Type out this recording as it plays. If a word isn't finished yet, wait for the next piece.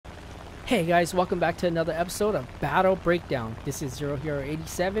Hey guys, welcome back to another episode of Battle Breakdown. This is Zero Hero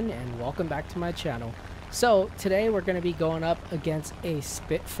 87 and welcome back to my channel. So today we're going to be going up against a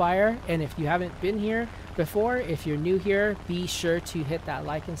Spitfire, and if you haven't been here before, if you're new here, be sure to hit that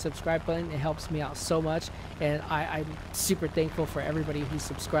like and subscribe button. It helps me out so much, and I'm super thankful for everybody who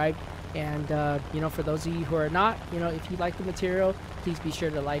subscribed. And for those of you who are not, if you like the material, please be sure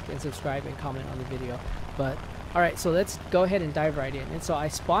to like and subscribe and comment on the video. But alright, so let's go ahead and dive right in. And so I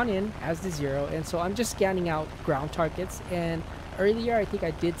spawn in as the Zero, and so I'm just scanning out ground targets. And earlier I think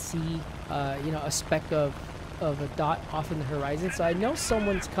I did see a speck of a dot off in the horizon, so I know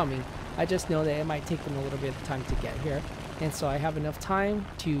someone's coming. I just know that it might take them a little bit of time to get here, and so I have enough time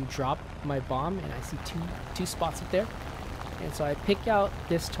to drop my bomb, and I see two spots up there. And so I pick out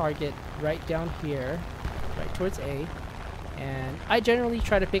this target right down here, right towards A. And I generally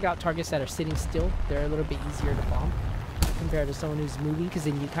try to pick out targets that are sitting still. They're a little bit easier to bomb compared to someone who's moving, because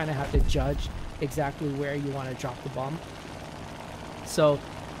then you kind of have to judge exactly where you want to drop the bomb. So,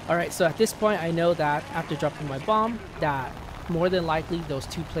 alright, so at this point I know that after dropping my bomb, that more than likely those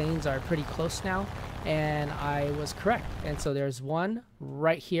two planes are pretty close now. And I was correct. And so there's one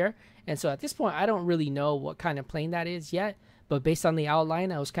right here. And so at this point I don't really know what kind of plane that is yet. But based on the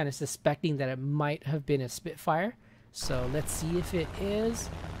outline, I was kind of suspecting that it might have been a Spitfire. So let's see if it is.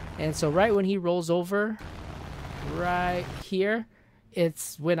 And so right when he rolls over, right here,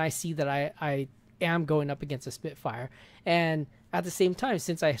 it's when I see that I am going up against a Spitfire. And at the same time,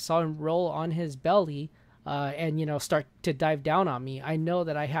 since I saw him roll on his belly and start to dive down on me, I know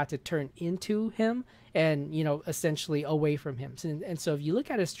that I had to turn into him and essentially away from him. And so if you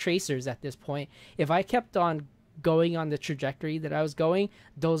look at his tracers at this point, if I kept on going on the trajectory that I was going,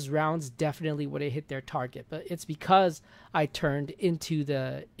 those rounds definitely would have hit their target. But it's because I turned into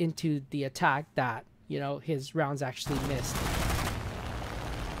the attack that his rounds actually missed.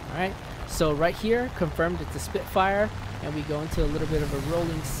 Alright, so right here, confirmed it's a Spitfire, and we go into a little bit of a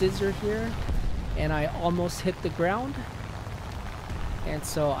rolling scissor here, and I almost hit the ground. And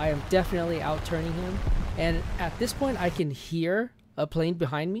so I am definitely out turning him, and at this point I can hear a plane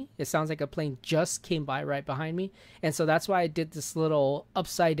behind me. It sounds like a plane just came by right behind me, and so that's why I did this little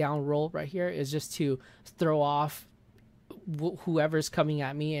upside down roll right here, is just to throw off whoever's coming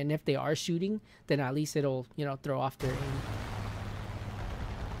at me, and if they are shooting, then at least it'll throw off their aim.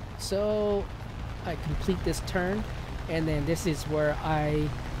 So I complete this turn, and then this is where I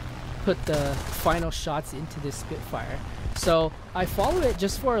put the final shots into this Spitfire. So I follow it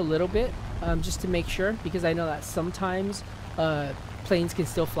just for a little bit, just to make sure, because I know that sometimes planes can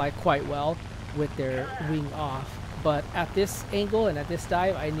still fly quite well with their wing off, but at this angle and at this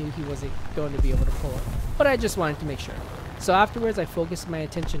dive I knew he wasn't going to be able to pull it, but I just wanted to make sure. So afterwards I focused my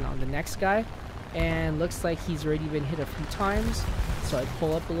attention on the next guy, and looks like he's already been hit a few times, so I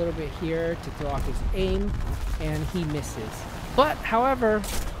pull up a little bit here to throw off his aim, and he misses. But however,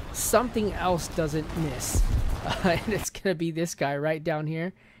 something else doesn't miss, and it's gonna be this guy right down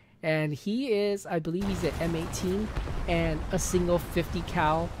here. And he is, I believe he's at M18 and a single 50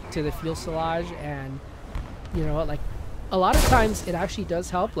 cal to the fuselage. And like a lot of times it actually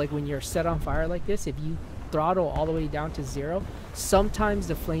does help, like when you're set on fire like this, if you throttle all the way down to 0, sometimes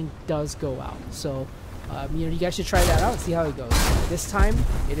the flame does go out. So you guys should try that out and see how it goes. This time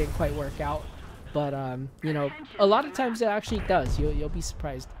it didn't quite work out, but a lot of times it actually does. You'll be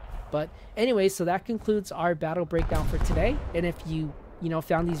surprised. But anyway, so that concludes our battle breakdown for today. And if you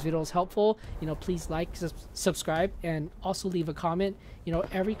found these videos helpful, please like, subscribe, and also leave a comment.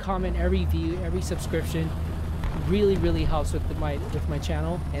 Every comment, every view, every subscription really helps with my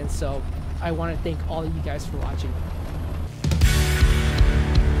channel. And so I want to thank all of you guys for watching.